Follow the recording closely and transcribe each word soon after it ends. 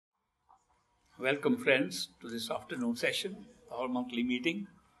Welcome, friends, to this afternoon session, our monthly meeting.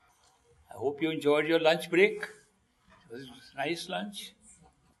 I hope you enjoyed your lunch break. It was a nice lunch.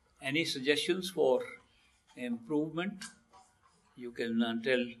 Any suggestions for improvement? You can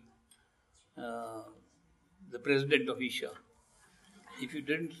tell the president of Isha. If you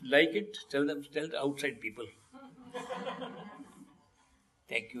didn't like it, tell the outside people.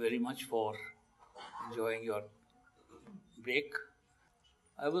 Thank you very much for enjoying your break.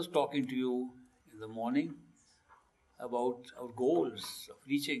 I was talking to you in the morning about our goals of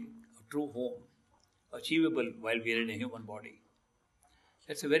reaching a true home, achievable while we are in a human body.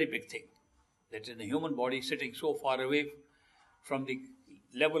 That's a very big thing. That in a human body sitting so far away from the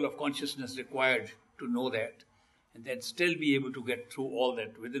level of consciousness required to know that, and then still be able to get through all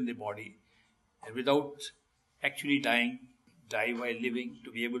that within the body, and without actually die while living,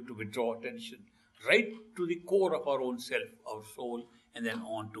 to be able to withdraw attention right to the core of our own self, our soul, and then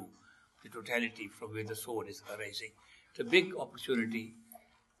on to the totality from where the soul is arising. It's a big opportunity.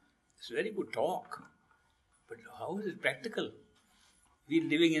 It's a very good talk. But how is it practical? We're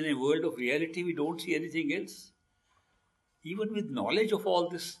living in a world of reality, we don't see anything else. Even with knowledge of all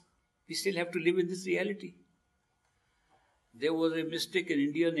this, we still have to live in this reality. There was a mystic in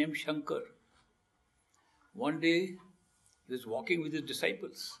India named Shankar. One day, he was walking with his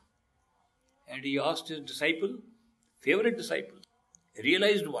disciples, and he asked his favorite disciple, a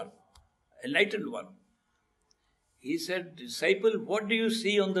realized one, enlightened one. He said, "Disciple, what do you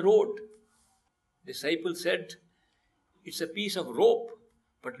see on the road?" Disciple said, "It's a piece of rope,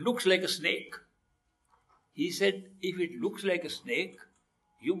 but looks like a snake." He said, "If it looks like a snake,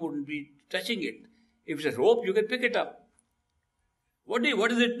 you wouldn't be touching it. If it's a rope, you can pick it up. What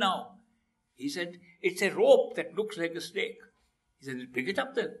is it now?" He said, "It's a rope that looks like a snake." He said, "Pick it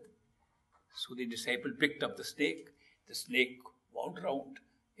up then." So the disciple picked up the snake. The snake wound around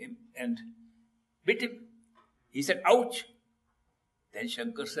him and bit him. He said, "Ouch." Then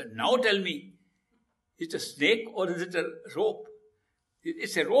Shankar said, "Now tell me, is it a snake or is it a rope?"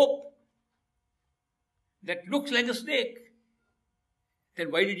 "It's a rope that looks like a snake."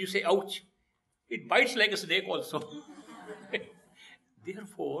 "Then why did you say ouch?" "It bites like a snake also."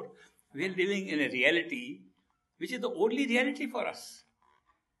 Therefore, we are living in a reality which is the only reality for us.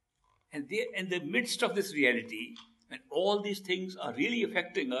 And there, in the midst of this reality, when all these things are really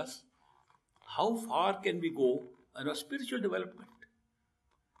affecting us, how far can we go in our spiritual development?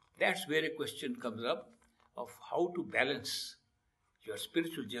 That's where a question comes up of how to balance your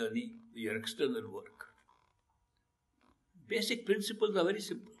spiritual journey with your external work. Basic principles are very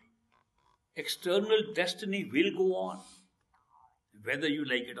simple. External destiny will go on, whether you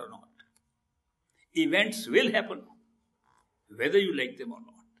like it or not. Events will happen, whether you like them or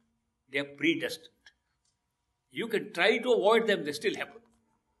not. They are predestined. You can try to avoid them, they still happen.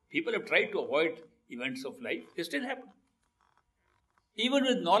 People have tried to avoid events of life, they still happen. Even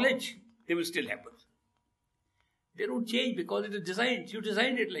with knowledge, they will still happen. They don't change because it is designed. You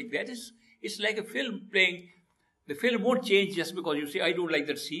designed it like that. It's like a film playing. The film won't change just because you say, "I don't like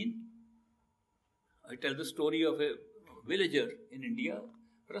that scene." I tell the story of a villager in India,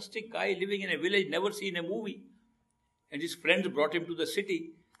 rustic guy living in a village, never seen a movie. And his friends brought him to the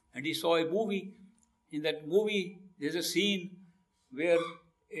city, and he saw a movie. In that movie, there's a scene where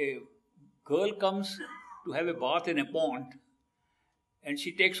a girl comes to have a bath in a pond, and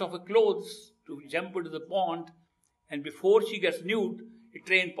she takes off her clothes to jump into the pond, and before she gets nude, a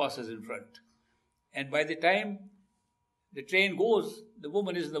train passes in front. And by the time the train goes, the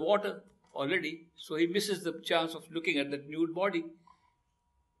woman is in the water already, so he misses the chance of looking at that nude body.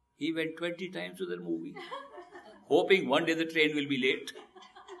 He went 20 times to the movie, hoping one day the train will be late.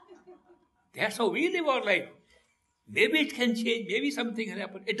 That's how we live our life. Maybe it can change, maybe something can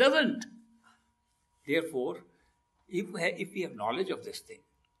happen. It doesn't. Therefore, if we have knowledge of this thing,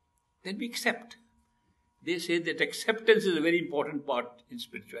 then we accept. They say that acceptance is a very important part in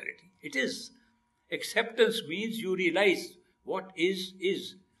spirituality. It is. Acceptance means you realize what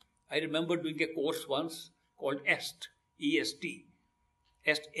is. I remember doing a course once called EST, E-S-T.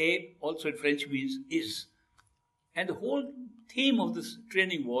 EST-A also in French means is. And the whole theme of this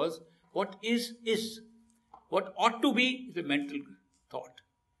training was, what is. What ought to be is a mental thought.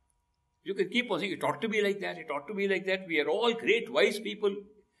 You can keep on saying, it ought to be like that, it ought to be like that. We are all great, wise people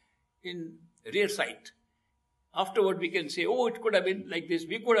in rare sight. Afterward, we can say, oh, it could have been like this,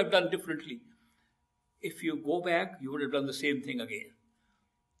 we could have done differently. If you go back, you would have done the same thing again.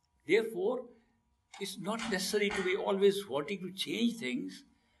 Therefore, it's not necessary to be always wanting to change things.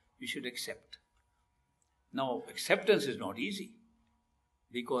 You should accept. Now, acceptance is not easy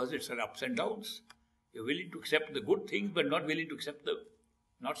because it's ups and downs. You're willing to accept the good things, but not willing to accept the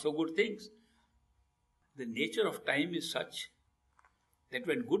not so good things. the nature of time is such that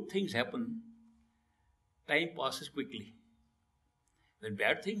when good things happen, time passes quickly. When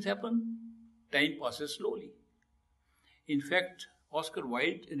bad things happen, time passes slowly. In fact, Oscar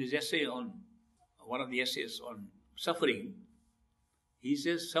Wilde, in his essay on one of the essays on suffering, he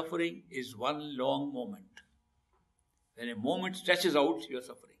says suffering is one long moment. When a moment stretches out, you are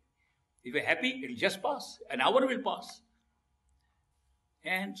suffering. If you're happy, it will just pass. An hour will pass.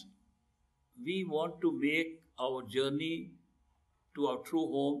 And we want to make our journey to our true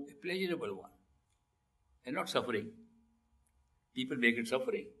home a pleasurable one and not suffering. People make it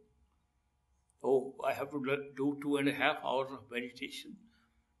suffering. Oh, I have to do 2.5 hours of meditation.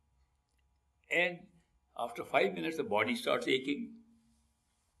 And after 5 minutes, the body starts aching.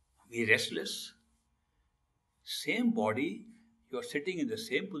 Be restless. Same body, you are sitting in the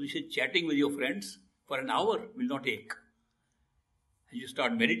same position, chatting with your friends for an hour, will not ache. And you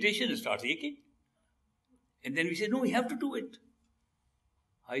start meditation, it starts aching. And then we say, no, we have to do it.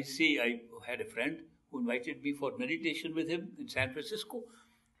 I had a friend who invited me for meditation with him in San Francisco.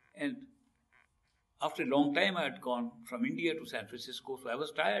 And after a long time, I had gone from India to San Francisco, so I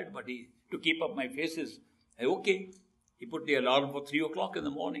was tired, but to keep up my faces, okay. He put the alarm for 3 o'clock in the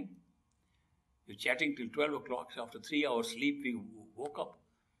morning. We're chatting till 12 o'clock. So after 3 hours sleep, we woke up.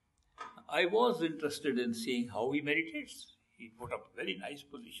 I was interested in seeing how he meditates. He put up a very nice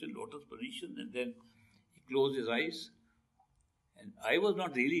position, lotus position, and then he closed his eyes. And I was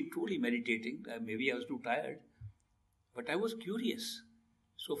not really truly meditating. Maybe I was too tired. But I was curious.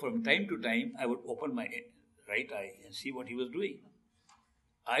 So from time to time, I would open my right eye and see what he was doing.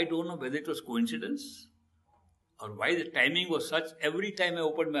 I don't know whether it was coincidence or why the timing was such. Every time I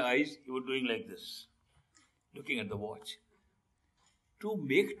opened my eyes, he was doing like this, looking at the watch, to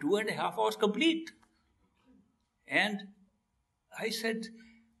make 2.5 hours complete. And I said,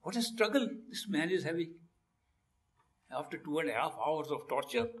 what a struggle this man is having. After 2.5 hours of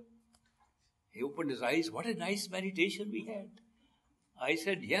torture, he opened his eyes. What a nice meditation we had. I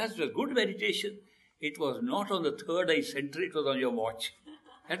said, yes, it was good meditation. It was not on the third eye center, it was on your watch.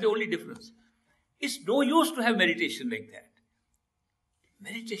 That's the only difference. It's no use to have meditation like that.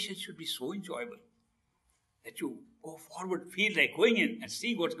 Meditation should be so enjoyable that you go forward, feel like going in and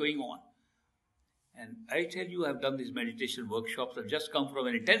see what's going on. And I tell you, I've done these meditation workshops. I've just come from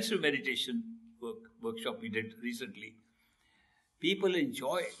an intensive meditation workshop we did recently. People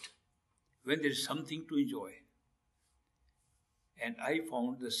enjoy it when there is something to enjoy. And I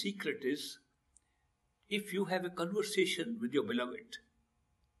found the secret is, if you have a conversation with your beloved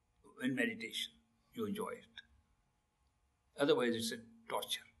in meditation, you enjoy it. Otherwise, it's a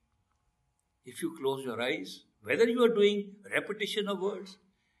torture. If you close your eyes, whether you are doing repetition of words,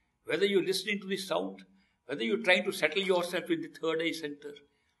 whether you're listening to the sound, whether you're trying to settle yourself in the third eye center,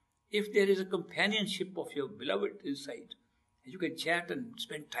 if there is a companionship of your beloved inside, you can chat and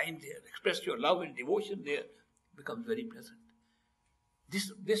spend time there, express your love and devotion there, it becomes very pleasant.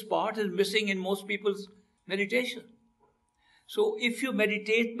 This part is missing in most people's meditation. So if you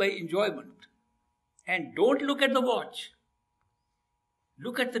meditate by enjoyment and don't look at the watch,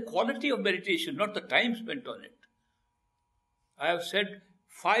 look at the quality of meditation, not the time spent on it. I have said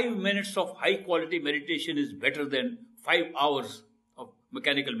 5 minutes of high quality meditation is better than 5 hours of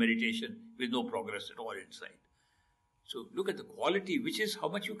mechanical meditation with no progress at all inside. So look at the quality, which is how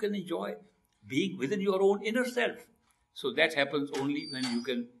much you can enjoy being within your own inner self. So that happens only when you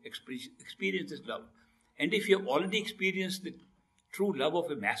can experience this love. And if you have already experienced the true love of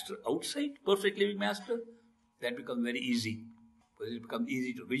a master outside, perfect living master, that becomes very easy. Because it becomes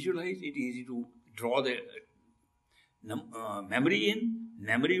easy to visualize, it's easy to draw the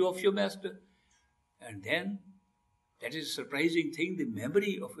memory of your master. And then, that is a surprising thing, the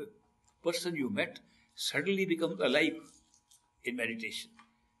memory of a person you met suddenly becomes alive in meditation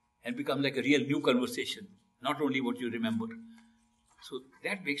and becomes like a real new conversation, not only what you remember. So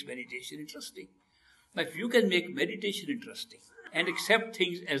that makes meditation interesting. Now, if you can make meditation interesting and accept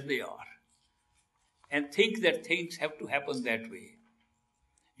things as they are and think that things have to happen that way,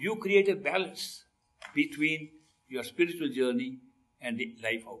 you create a balance between your spiritual journey and the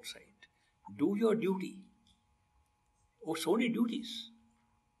life outside. Do your duty. Oh, so many duties.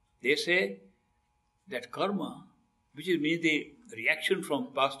 They say that karma, which means the reaction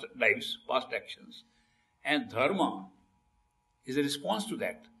from past lives, past actions, and dharma is a response to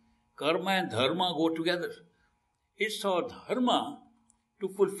that. Karma and dharma go together. It's our dharma to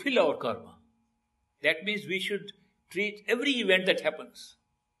fulfill our karma. That means we should treat every event that happens.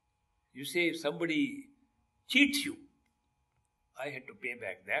 You say if somebody cheats you, I had to pay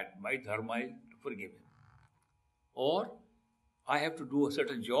back that. My dharma is to forgive him. Or I have to do a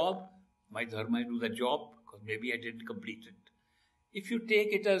certain job. my dharma, I do the job because maybe I didn't complete it. If you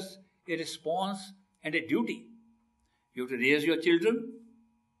take it as a response and a duty, you have to raise your children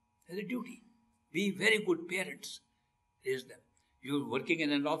as a duty. Be very good parents. Raise them. You're working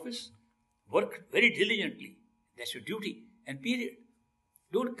in an office, work very diligently. That's your duty and period.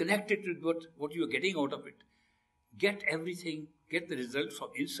 Don't connect it with what you're getting out of it. Get everything, get the results from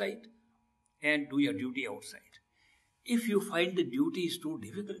inside and do your duty outside. If you find the duty is too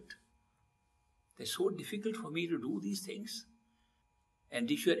difficult, it's so difficult for me to do these things. And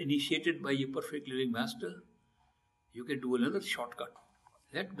if you are initiated by a perfect living master, you can do another shortcut.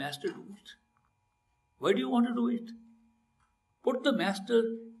 Let master do it. Why do you want to do it? Put the master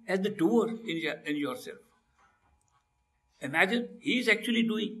as the doer in yourself. Imagine he is actually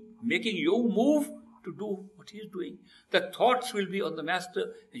making you move to do what he is doing. The thoughts will be on the master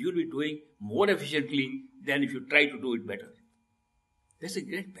and you will be doing more efficiently than if you try to do it better. There's a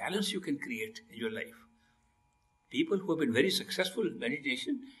great balance you can create in your life. People who have been very successful in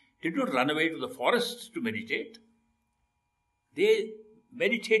meditation did not run away to the forests to meditate. They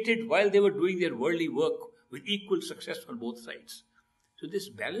meditated while they were doing their worldly work with equal success on both sides. So this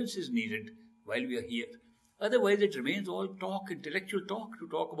balance is needed while we are here. Otherwise it remains all talk, intellectual talk, to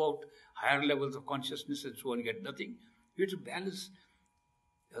talk about higher levels of consciousness and so on, get nothing. You have to balance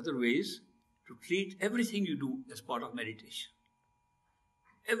other ways to treat everything you do as part of meditation.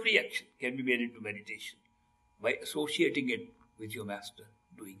 Every action can be made into meditation by associating it with your master,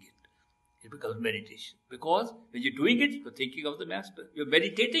 doing it. It becomes meditation. Because when you're doing it, you're thinking of the master. You're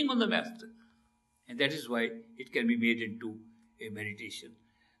meditating on the master. And that is why it can be made into a meditation.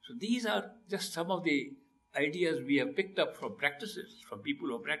 So these are just some of the ideas we have picked up from practices, from people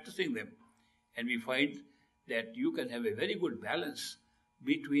who are practicing them. And we find that you can have a very good balance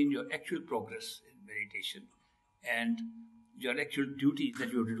between your actual progress in meditation and your actual duty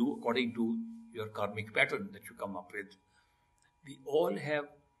that you have to do according to your karmic pattern that you come up with. We all have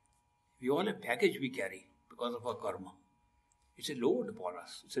baggage we carry because of our karma. It's a load upon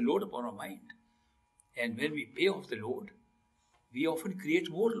us. It's a load upon our mind. And when we pay off the load, we often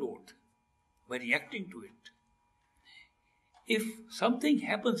create more load by reacting to it. If something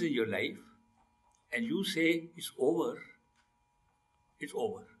happens in your life and you say it's over, it's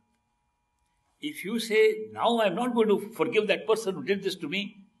over. If you say, now I'm not going to forgive that person who did this to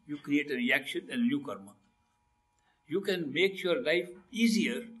me, you create a reaction and a new karma. You can make your life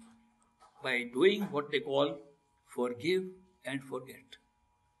easier by doing what they call forgive and forget.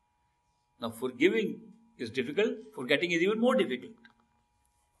 Now forgiving is difficult, forgetting is even more difficult.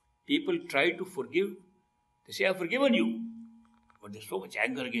 People try to forgive, they say, I've forgiven you, but there's so much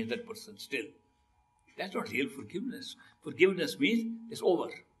anger against that person still. That's not real forgiveness. Forgiveness means it's over.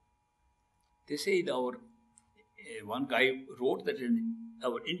 They say one guy wrote that in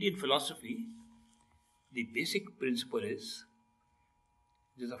our Indian philosophy, the basic principle is,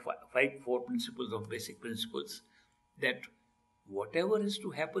 these are four principles of basic principles, that whatever is to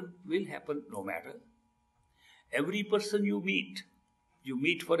happen will happen no matter. Every person you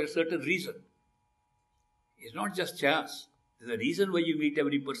meet for a certain reason. It's not just chance. There's a reason why you meet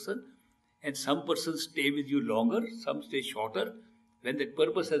every person, and some persons stay with you longer, some stay shorter. When that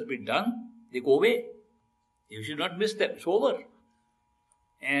purpose has been done, they go away. You should not miss them. It's over.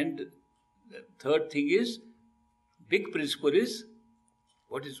 And the third thing is, big principle is,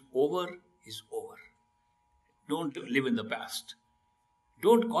 what is over is over. Don't live in the past.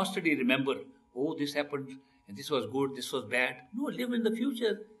 Don't constantly remember, oh, this happened, and this was good, this was bad. No, live in the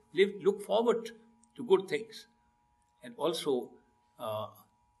future. Look forward to good things. And also,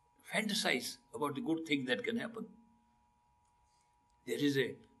 fantasize about the good thing that can happen. There is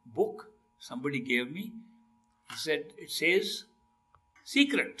a book somebody gave me. He said, it says,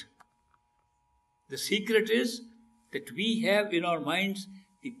 secret. The secret is that we have in our minds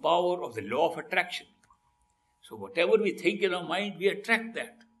the power of the law of attraction. So whatever we think in our mind, we attract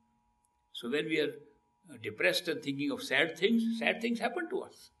that. So when we are depressed and thinking of sad things happen to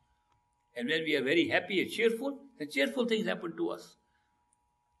us. And when we are very happy and cheerful, then cheerful things happen to us.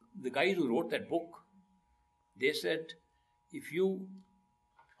 The guys who wrote that book, they said, if you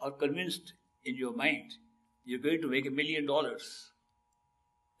are convinced in your mind you're going to make $1 million,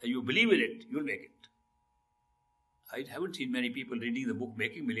 and you believe in it, you'll make it. I haven't seen many people reading the book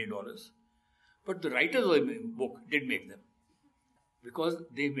making $1 million, but the writers of the book did make them. Because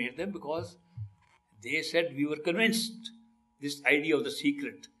they made them because they said we were convinced this idea of the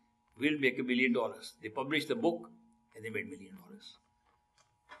secret will make $1 million. They published the book and they made $1 million.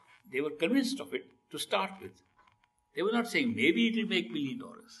 They were convinced of it to start with. They were not saying maybe it will make $1 million.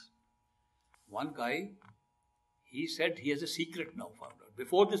 One guy, he said he has a secret now found out.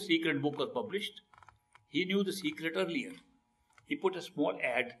 Before the secret book was published, he knew the secret earlier. He put a small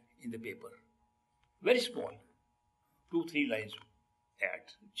ad in the paper. Very small. 2-3 lines ad.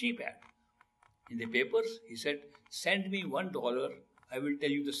 Cheap ad. In the papers, he said, send me $1, I will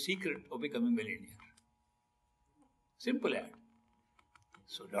tell you the secret of becoming a millionaire. Simple ad.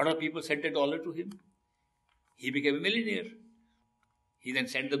 So a lot of people sent $1 to him. He became a millionaire. He then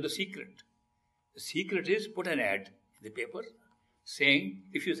sent them the secret. The secret is put an ad in the paper saying,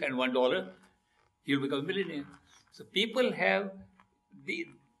 if you send $1, you'll become a millionaire. So people have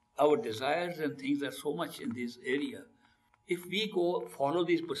our desires and things are so much in this area. If we go follow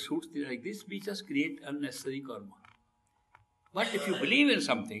these pursuits like this, we just create unnecessary karma. But if you believe in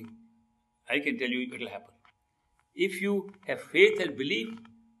something, I can tell you it will happen. If you have faith and belief,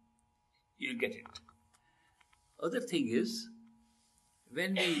 you'll get it. Other thing is,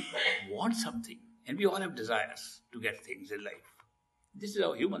 when we want something, and we all have desires to get things in life. This is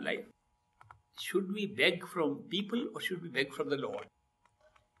our human life. Should we beg from people or should we beg from the Lord?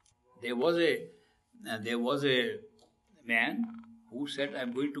 There was a man who said,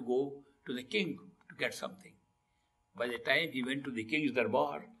 I'm going to go to the king to get something. By the time he went to the king's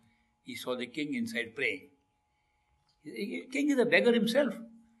darbar, he saw the king inside praying. The king is a beggar himself.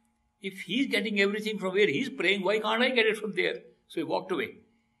 If he's getting everything from where he's praying, why can't I get it from there? So he walked away.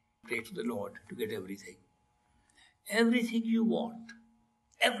 Pray to the Lord to get everything. Everything you want.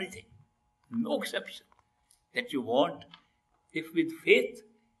 Everything. No exception. That you want. If with faith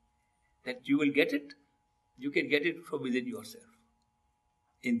that you will get it, you can get it from within yourself.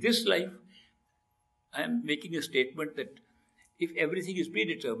 In this life, I am making a statement that if everything is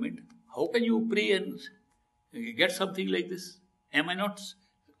predetermined, how can you pray and get something like this? Am I not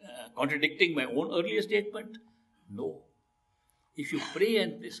contradicting my own earlier statement? No. If you pray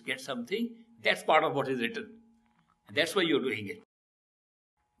and get something, that's part of what is written. And that's why you're doing it.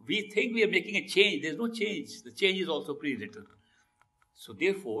 We think we are making a change. There's no change. The change is also pre-written. So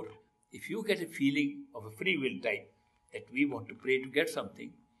therefore, if you get a feeling of a free will type that we want to pray to get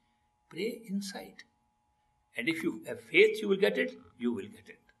something, pray inside. And if you have faith you will get it, you will get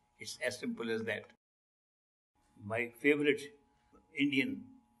it. It's as simple as that. My favorite Indian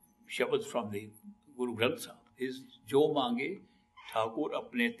shabad from the Guru Granth Sahib is Jo Mange Thakur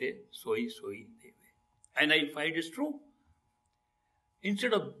Apne Te Soi Soi Deve. And I find it's true.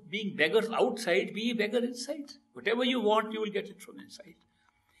 Instead of being beggars outside, be a beggar inside. Whatever you want, you will get it from inside.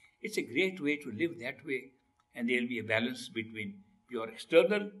 It's a great way to live that way, and there will be a balance between your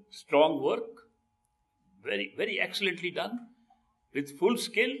external strong work, very, very excellently done, with full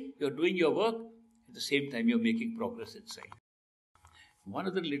skill, you're doing your work, at the same time you're making progress inside. One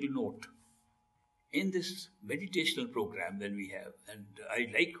other little note. In this meditational program that we have, and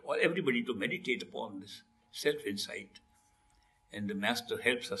I like everybody to meditate upon this self-insight, and the Master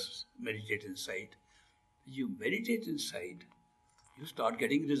helps us meditate inside. You meditate inside, you start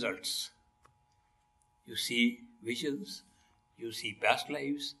getting results. You see visions, you see past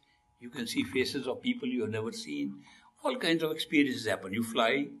lives, you can see faces of people you have never seen. All kinds of experiences happen. You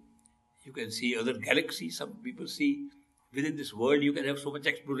fly, you can see other galaxies, some people see. Within this world, you can have so much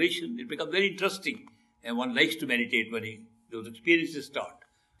exploration. It becomes very interesting. And one likes to meditate when those experiences start.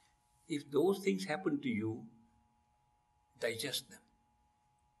 If those things happen to you, digest them.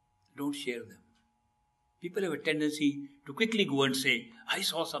 Don't share them. People have a tendency to quickly go and say, I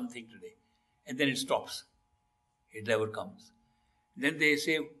saw something today. And then it stops. It never comes. Then they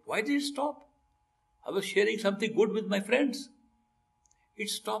say, why did it stop? I was sharing something good with my friends. It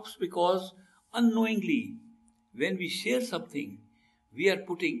stops because unknowingly, when we share something, we are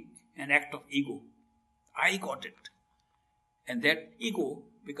putting an act of ego. I got it. And that ego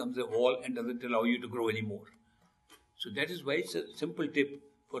becomes a wall and doesn't allow you to grow anymore. So that is why it's a simple tip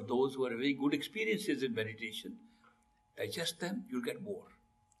for those who are very good experiences in meditation. Digest them, you'll get more.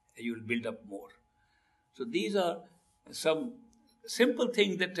 And you'll build up more. So these are some simple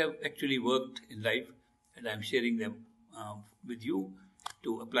things that have actually worked in life, and I'm sharing them with you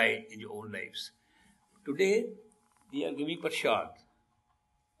to apply in your own lives. Today, we are giving Prashad,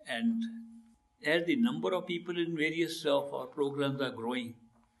 and as the number of people in various of our programs are growing,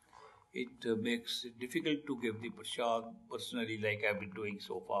 it makes it difficult to give the Prashad personally like I've been doing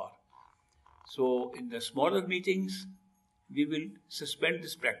so far. So in the smaller meetings, we will suspend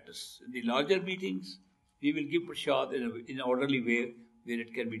this practice. In the larger meetings, we will give Prashad in an orderly way where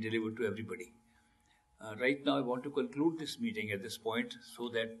it can be delivered to everybody. Right now, I want to conclude this meeting at this point so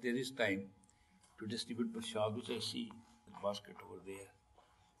that there is time to distribute Prashad, which I see the basket over there.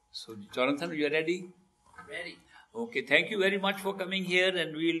 So, Jonathan, you are ready? Ready. Okay, thank you very much for coming here,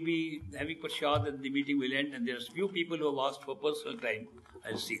 and we will be having Prashad and the meeting will end. And there are few people who have asked for personal time.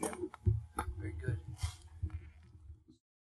 I'll see them.